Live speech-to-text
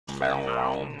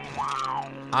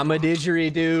I'm a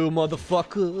didgeridoo,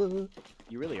 motherfucker.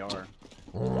 You really are.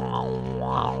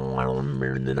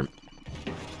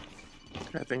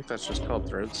 I think that's just called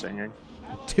throat singing.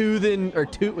 Toothin or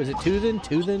toot? Was it toothin?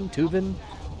 Toothin?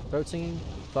 Throat singing?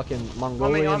 Fucking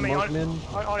Mongolian monkmen.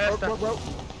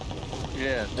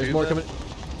 Yeah. There's more coming.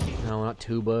 No, not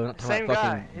tuba. I'm not talking Same about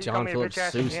guy. fucking He John called me a Philip bitch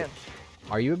ass Sousa. again.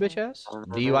 Are you a bitch ass?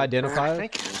 Do you identify? I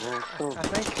think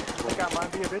I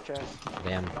might be a bitch ass.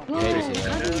 Damn. Whoa, You hate to how see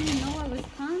that. did you know I was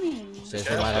coming? Says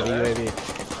they might have a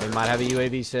UAV. They might have a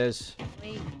UAV, says.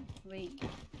 Wait.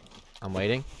 I'm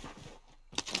waiting.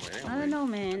 I don't know,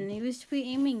 man. He was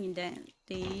pre-aiming that,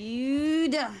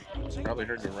 dude. Probably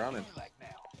heard you running.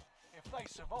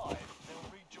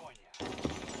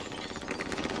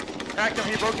 Cracked him.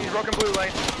 He's broken blue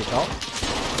lane. Good call.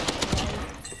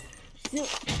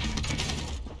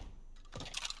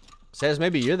 Says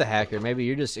maybe you're the hacker. Maybe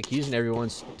you're just accusing everyone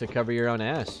to cover your own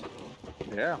ass.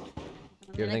 Yeah.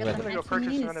 You ever think I'm about gonna that? go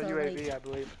purchase another UAV, I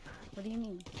believe. What do you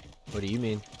mean? What do you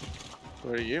mean?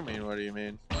 What do you mean? What do you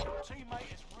mean?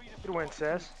 Good win,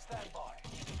 Says.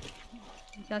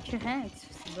 You got your hacks,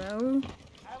 bro.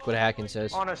 What hacking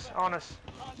says. Honest.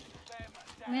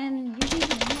 Man, you're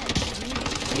using hacks,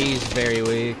 dude. He's very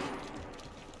weak.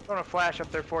 Throwing a flash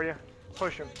up there for you.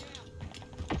 Push him.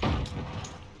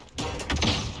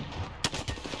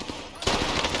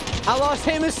 I lost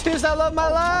him as I love my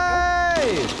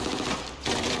life.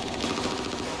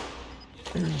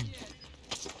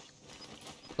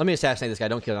 Let me assassinate this guy.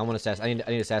 Don't kill him. I want to assassinate.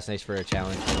 I need assassination for a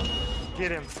challenge.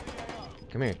 Get him.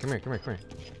 Come here.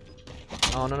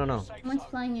 Oh no. Someone's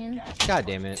flying in. God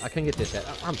damn it! I couldn't get this.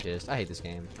 I'm pissed. I hate this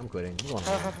game. I'm quitting. I'm going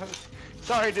home.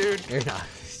 Sorry, dude. You're not.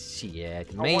 Shit,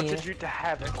 I man. wanted you to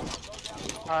have it.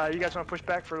 You guys want to push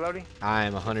back for loading?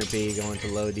 I'm 100p going to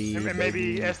low D. And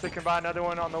maybe Esther can buy another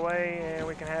one on the way, and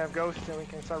we can have Ghost, and we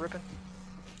can start ripping.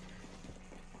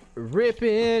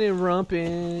 Ripping and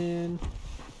rumping.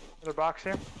 Another box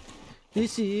here.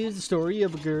 This is the story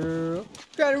of a girl.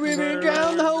 Got a ribbon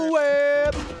down the whole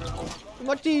web.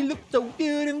 My she looked so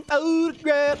good in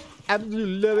photograph.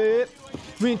 Absolutely love it.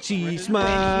 When she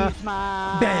smile.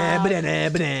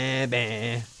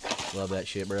 Love that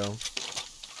shit, bro.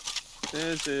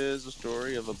 This is the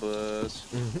story of a bus.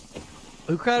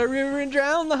 Who cried a river and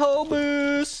drowned the whole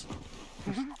bus.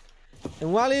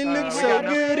 And while he looked so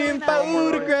good in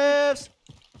photographs,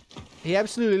 he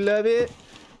absolutely love it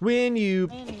when you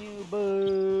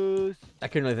bust. I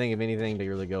couldn't really think of anything to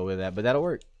really go with that, but that'll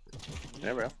work.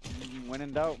 Yeah, bro. When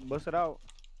in doubt, bust it out.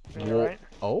 Right.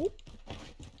 Oh?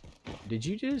 Did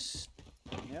you just...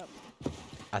 Yep.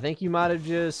 I think you might have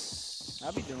just...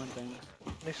 I'll be doing things.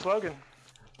 New slogan.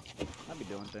 I'll be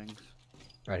doing things.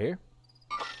 Right here?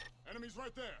 Enemies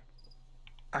right there.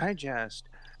 I just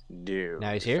do.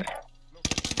 Now he's here.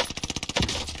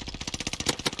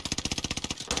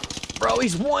 Bro,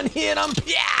 he's one hit. I'm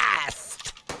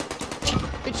pissed.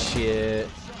 Good shit.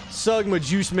 Sug my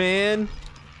juice, man.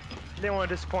 Didn't want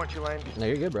to disappoint you, Lane. No,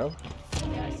 you're good, bro.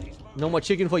 No more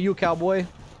chicken for you, cowboy.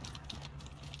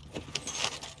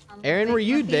 Aaron, were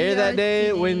you there that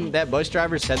day when that bus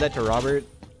driver said that to Robert?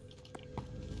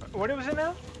 What was it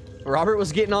now? Robert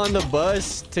was getting on the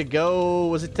bus to go,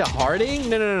 was it to Harding?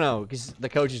 No, because the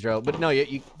coaches drove. But no,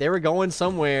 they were going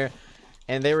somewhere,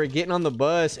 and they were getting on the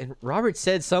bus, and Robert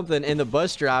said something, and the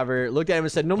bus driver looked at him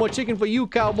and said, "No more chicken for you,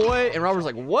 cowboy." And Robert was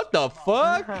like, "What the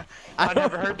fuck?" I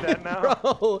never heard that, no.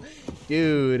 Bro,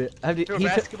 dude. To a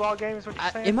basketball game is what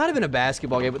you're saying? It might have been a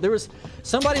basketball game, but there was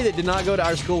somebody that did not go to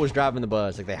our school was driving the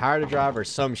bus. Like, they hired a driver or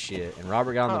some shit, and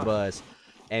Robert got on the bus.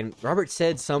 And Robert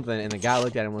said something, and the guy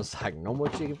looked at him and was like, "No more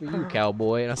chicken for you,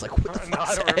 cowboy." And I was like, what the fuck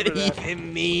does that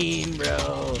even mean,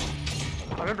 bro?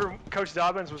 I remember Coach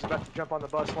Dobbins was about to jump on the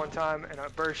bus one time, and a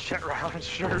bird shot around his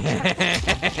shirt.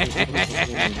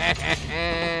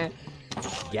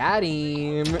 Got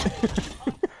him.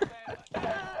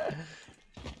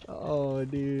 Oh,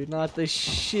 dude, not the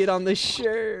shit on the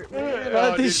shirt, man.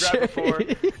 Not the shirt.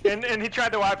 And he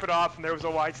tried to wipe it off, and there was a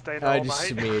white stain. I just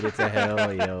smeared it to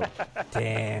hell, yo.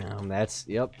 Damn, that's,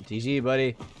 yep, GG,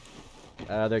 buddy.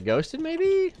 They're ghosted,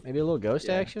 maybe? Maybe a little ghost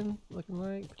action, looking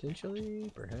like,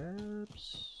 potentially,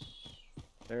 perhaps.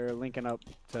 They're linking up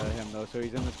to him, though, so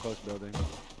he's in this close building.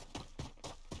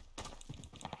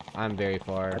 I'm very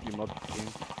far.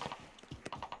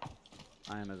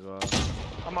 I am as well.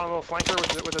 I'm on a little flanker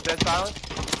with a dead silence.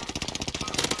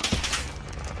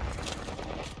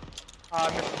 I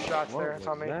missed some shots there. It's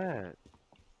on me.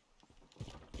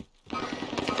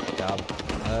 Good job.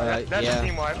 That's yeah. a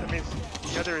team wipe. That means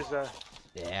the other is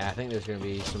Yeah, I think there's gonna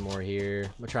be some more here.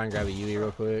 I'm gonna try and grab a UE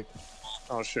real quick.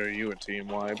 I'll show you a team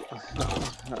wipe.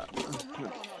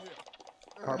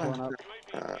 Car pulling up.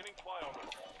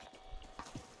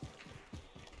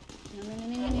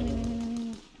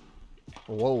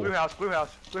 Whoa. Blue house, blue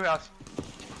house, blue house.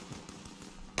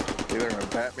 Either a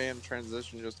Batman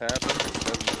transition just happened, or it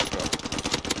doesn't just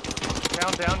go.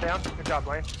 Down, down, down. Good job,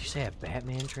 Lane. Did you say a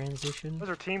Batman transition? Those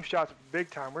are team shots big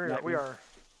time. We are.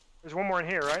 There's one more in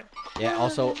here, right? Yeah,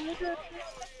 also To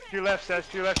your left, says.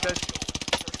 To your left, says.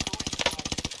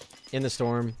 in the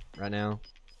storm right now.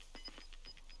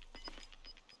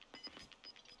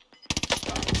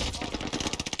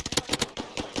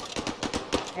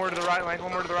 More to the right, Lane.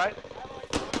 One more to the right.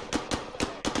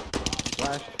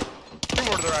 Flash. Two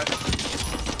more to the right.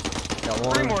 Got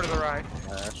one. Three more to the right.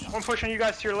 Flash. One pushing you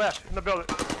guys to your left in the building.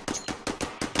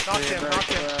 Knocked him,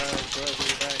 knocked him. I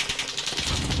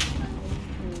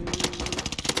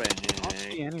don't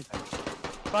see anything.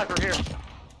 Sniper here.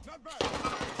 Not bad.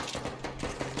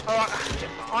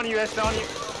 Oh, on you, Esther, on you.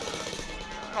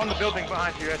 On the building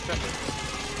behind you, Esther.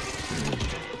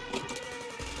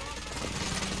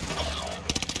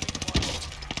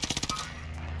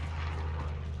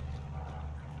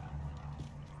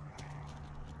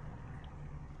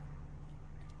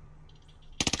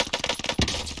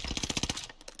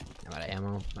 I'm out of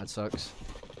ammo. That sucks.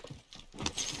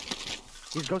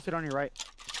 He's ghosted on your right.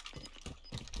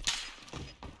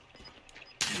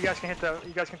 You guys can hit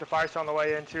the fire cell on the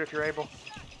way in too if you're able.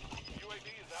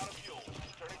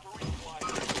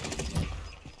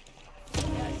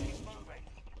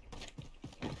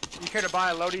 You care to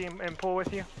buy a Lodi and pull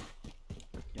with you?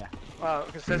 Yeah.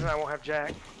 Because Cesar and I won't have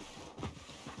Jack.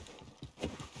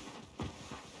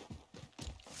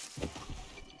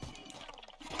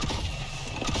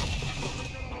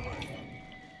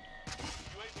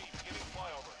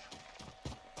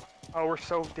 Oh, we're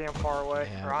so damn far away.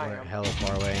 Yeah, Or I we're am. hella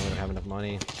far away and we don't have enough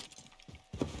money.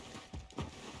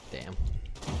 Damn.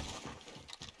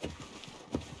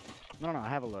 No, I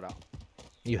have a loadout.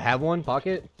 You have one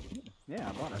pocket? Yeah,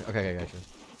 I bought it. Okay, gotcha.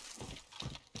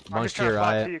 I'm Bunch just to trying your to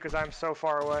fly right. to you because I'm so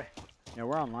far away. Yeah,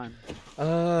 we're online.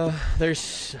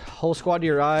 There's whole squad to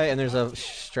your right, and there's a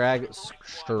straggler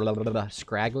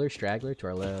to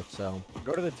our left. So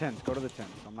Go to the tents. Go to the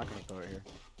tents. I'm not gonna throw it here.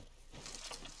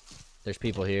 there's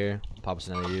people here. Pop us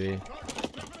another UV.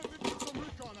 Definitely need some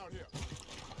recon out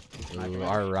here. Ooh,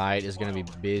 our right is gonna be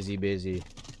busy.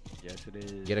 Yes, it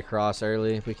is. Get across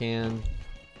early if we can.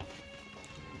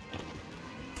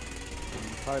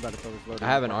 Probably about to throw this loadout. I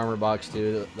have an armor box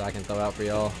too that I can throw out for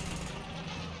y'all.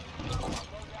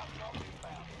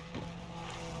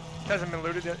 Hasn't been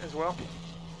looted yet as well.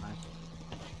 Nice.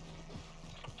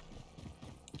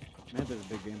 Man, there's a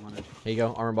big game on it. Here you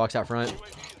go, armor box out front.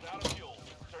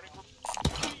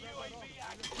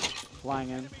 Flying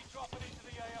in.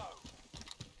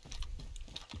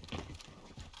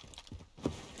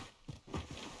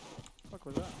 What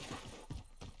was that?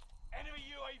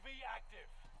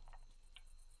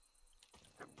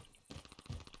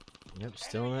 Yep,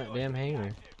 still in that damn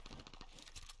hangar.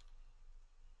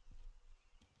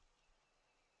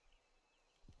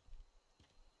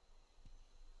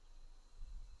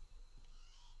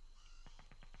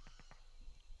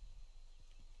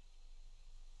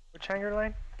 Which hangar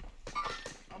lane?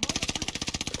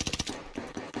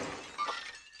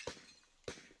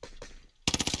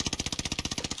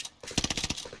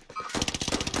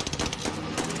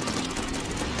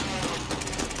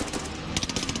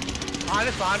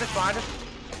 Behind us.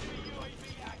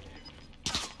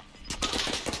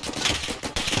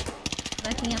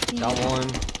 Backing up to you. Got one.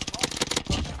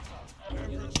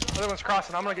 Other one's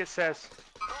crossing. I'm gonna get Cez.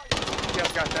 You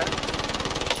guys got that?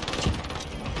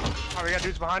 Oh, we got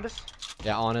dudes behind us?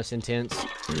 Yeah, on us, intense.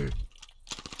 I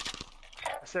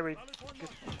said we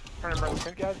just turn and burn the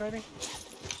tent guys, maybe?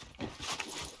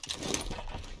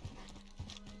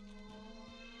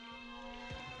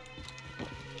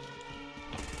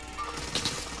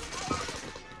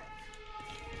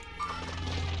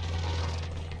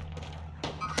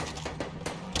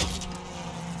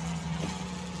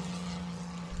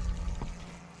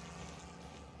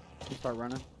 You start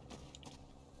running.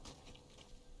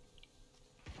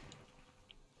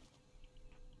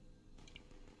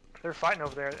 They're fighting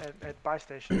over there at buy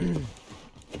station. These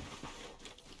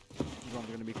ones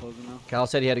are gonna be closing now. Cal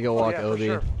said he had to go walk yeah, Obi.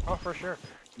 For sure. Oh, for sure.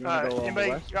 You wanna go on the Anybody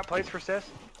west? got plates for Cez?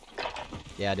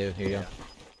 Yeah, I do. Here you go.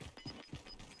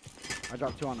 I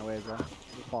dropped 2 on the way as well.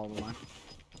 Just follow the line.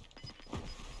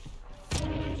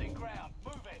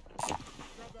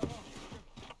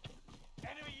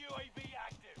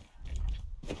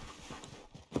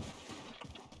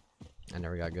 I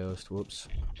never got ghost. Whoops.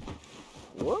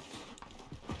 Whoops.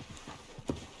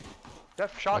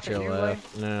 That shot Watch to your you, Lane?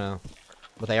 left. No.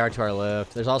 But they are to our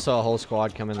left. There's also a whole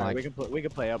squad coming. Right, Like we can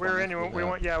play up. We're on in. this. We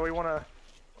want. Yeah, we want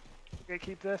to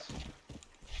keep this.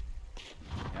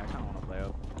 Yeah, I kind of want to play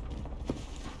up.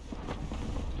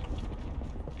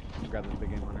 Grab this big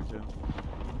game hunter too.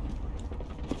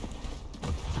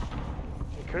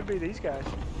 It could be these guys.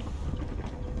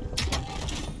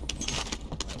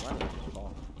 Wait, why did I just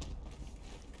fall?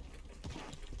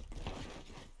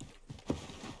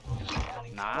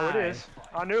 Nice. Oh, it is.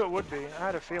 I knew it would be. I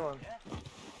had a feeling.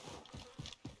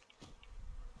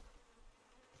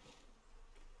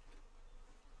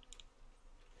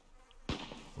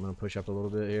 I'm gonna push up a little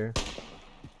bit here.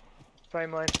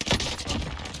 Same lane.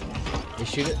 You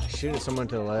shoot at someone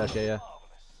to the left. Yeah, yeah.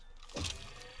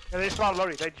 Yeah, they spotted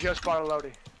Lodi. They just spotted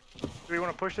Lodi. Do we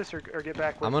want to push this or get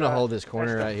back? With, I'm gonna hold this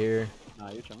corner Esther? right here. Nah,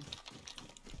 you're chilling.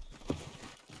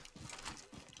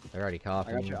 They're already I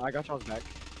copying. got you. I got y'all's back.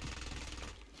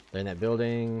 They're in that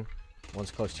building. One's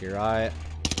close to your right.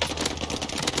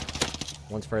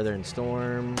 One's further in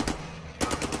storm.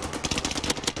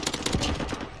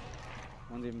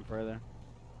 One's even further.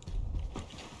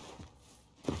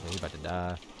 He's about to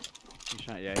die. He's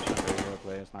trying. Yeah, he's trying to regular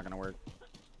play. It's not gonna work.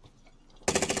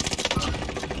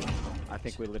 I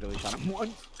think we literally shot him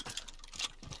once.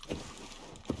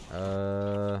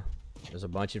 There's a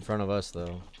bunch in front of us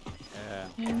though.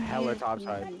 Yeah. Hella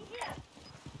topside.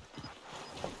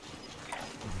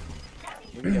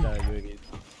 We can get UAVs.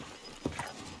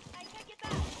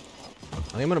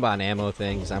 I think I'm gonna buy an ammo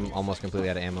thing because I'm almost completely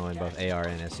out of ammo in both AR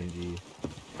and SMG.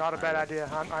 Not a bad idea.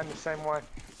 I'm the same way.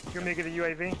 You want me to get a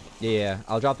UAV? Yeah,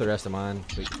 I'll drop the rest of mine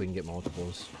if we can get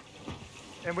multiples.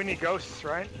 And we need ghosts,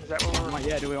 right? Is that what we're?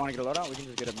 Yeah. Do we want to get a loadout? We can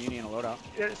just get a muni and a loadout.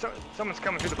 Yeah, so, someone's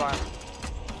coming through the bio.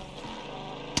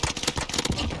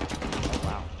 Oh,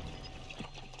 wow.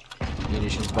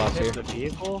 Munitions box here. The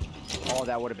vehicle? Oh,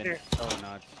 that would have been Here. so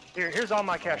nuts. Here's all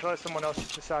my cash. I'll let someone else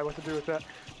decide what to do with that.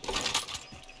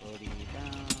 Loading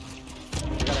down.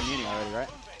 We got a muni already, right?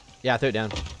 Yeah, I threw it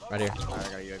down. Right here. Alright,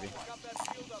 I got a UAV.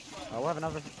 We'll have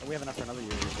another. We have enough for another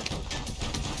UAV.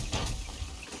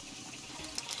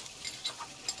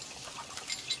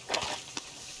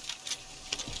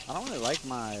 I don't really like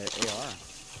my AR.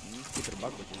 Keep it a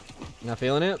buck with you. Not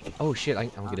feeling it? Oh shit, I'm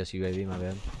gonna get us UAV, my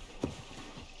bad.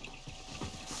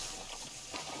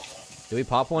 Do we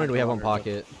pop one or do we have one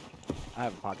pocket? I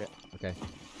have a pocket. Okay.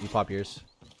 You pop yours.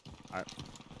 Alright.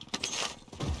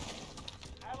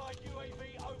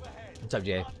 What's up,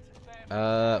 Jay?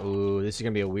 Ooh, this is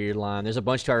gonna be a weird line. There's a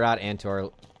bunch to our right and to our,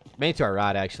 mainly to our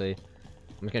right actually.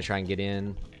 I'm just gonna try and get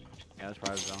in. Yeah, that's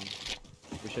probably zone.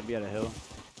 We should be at a hill.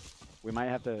 We might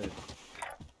have to.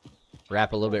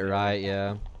 Wrap a little bit right,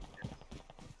 yeah.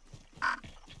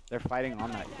 They're fighting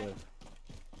on that cliff.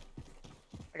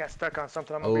 I got stuck on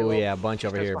something. I'm gonna be a Oh little yeah, bunch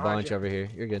over just here, behind bunch you. over here.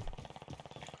 You're good.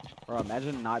 Bro,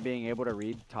 imagine not being able to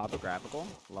read topographical.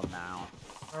 Love now.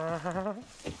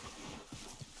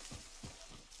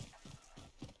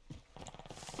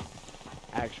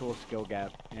 Actual skill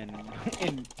gap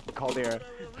in Caldera.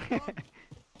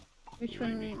 Which way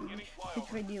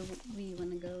do we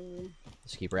want to go with?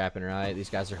 Just keep wrapping right. These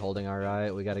guys are holding all right.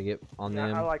 We gotta get on Yeah,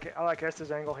 them. I like it. I like Estes'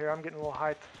 angle here. I'm getting a little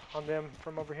hyped on them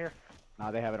from over here.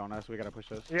 Nah, they have it on us. We gotta push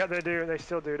this. Yeah, they do. They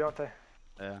still do, don't they?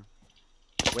 Yeah.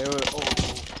 Wait. Oh.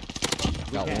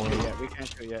 We Got can't one. shoot yet. We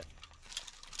can't shoot yet.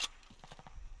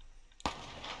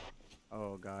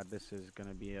 Oh god, this is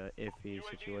gonna be a iffy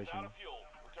situation.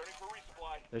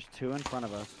 There's two in front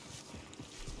of us.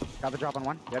 Got the drop on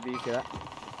one. Yep, do you see that?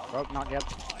 Oh, not yet.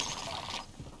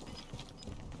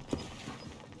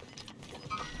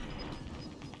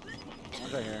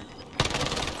 One's right here.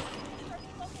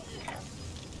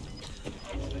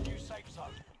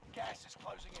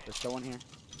 There's still one here.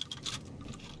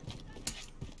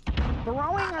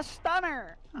 Throwing a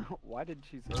stunner! Why did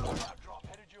she say that?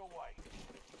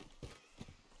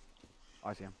 Oh,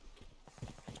 I see him.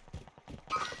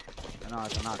 No,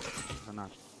 it's a knock. It's a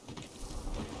knock.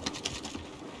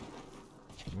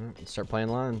 Alright, let's start playing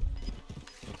line.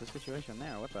 What's the situation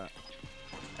there? What the?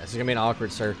 This is gonna be an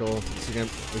awkward circle. We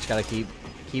just gotta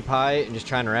keep height and just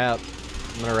try and wrap.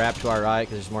 I'm gonna wrap to our right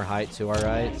because there's more height to our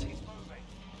right.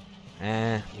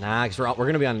 Nah, because we're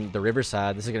gonna be on the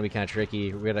riverside. This is gonna be kind of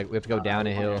tricky. We have to go down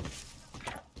a hill.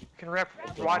 We can wrap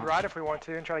wide right if we want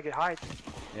to and try to get height.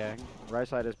 Yeah, right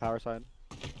side is power side.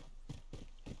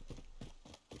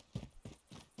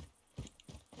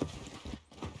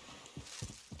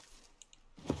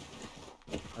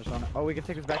 Oh, we can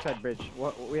take this backside bridge.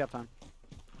 We have time.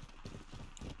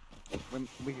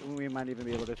 We might even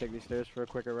be able to take these stairs for a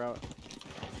quicker route.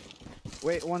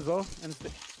 Wait, one's low.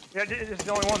 Yeah, this is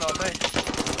the only one though, I think.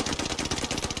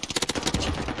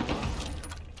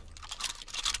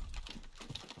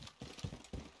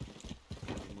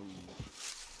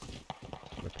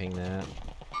 ping that.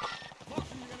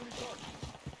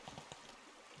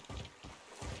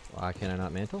 Why can I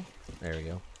not mantle? There we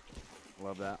go.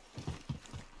 Love that.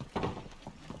 I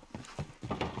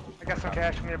got some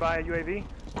cash from nearby a UAV.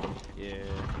 Yeah.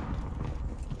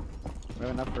 We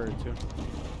have enough for two.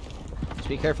 Just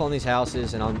be careful on these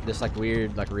houses and on this like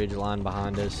weird like ridge line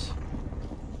behind us.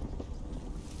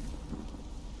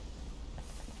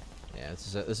 Yeah,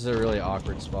 this is a really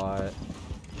awkward spot.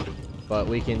 But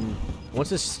we can, once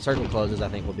this circle closes, I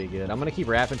think we'll be good. I'm gonna keep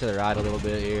wrapping to the right a little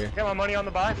bit here. Got my money on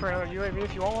the buy for another UAV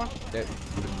if you want one. There.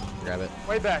 Grab it.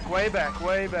 Way back, way back,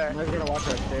 way back. I'm gonna watch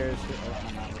our stairs.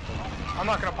 I'm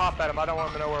not gonna pop at him. I don't want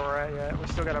him to know where we're at yet. We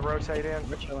still gotta rotate in.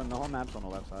 We're chilling. The whole map's on the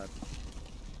left side.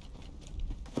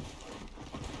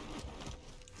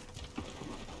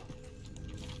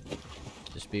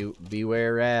 Just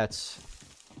beware rats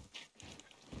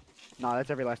No,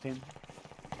 that's every last team.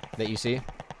 that you see.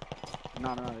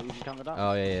 No, you can count the dots.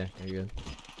 Oh yeah, you're good.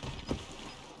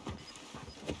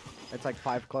 It's like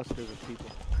 5 clusters of people.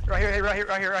 Right here, right here,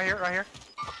 right here, right here, right here.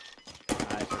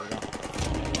 Nice, there we go.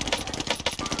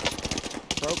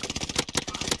 Broke.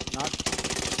 Knock.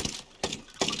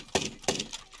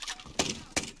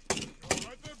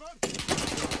 Right there, bud.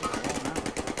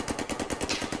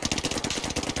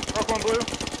 Broke one blue.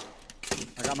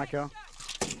 I got my kill.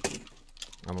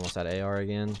 I'm almost at AR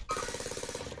again.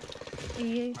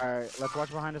 Yeah. Alright, let's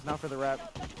watch behind us now for the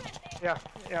wrap. Yeah,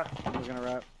 yeah. We're gonna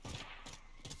wrap.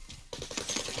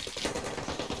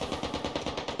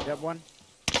 Yep, one.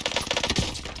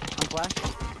 On flash.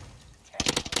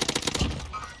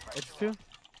 It's 2.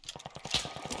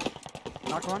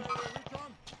 Knock one.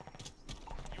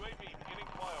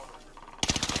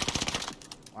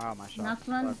 Wow, my shot. Knocked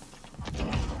one.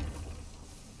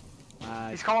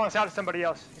 Nice. He's calling us out to somebody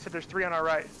else. He said there's 3 on our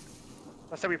right.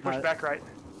 I said we push back right.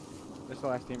 This is the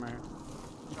last team right here.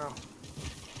 Oh.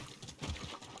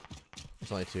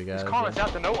 There's only 2 guys. He's calling us yeah.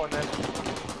 out to no one then.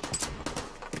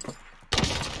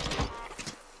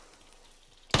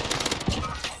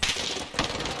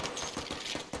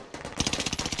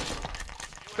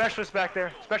 Specialist back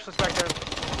there. Specialist back there.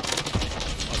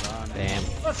 Damn.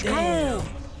 Let's go!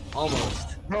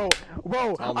 Almost. Bro,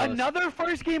 Almost. another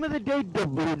first game of the day,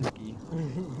 Dublinsky.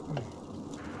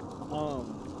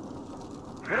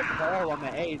 What a call on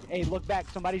the A. Hey, look back.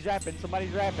 Somebody's rapping.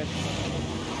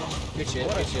 Good shit.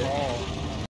 What Good a shit. call.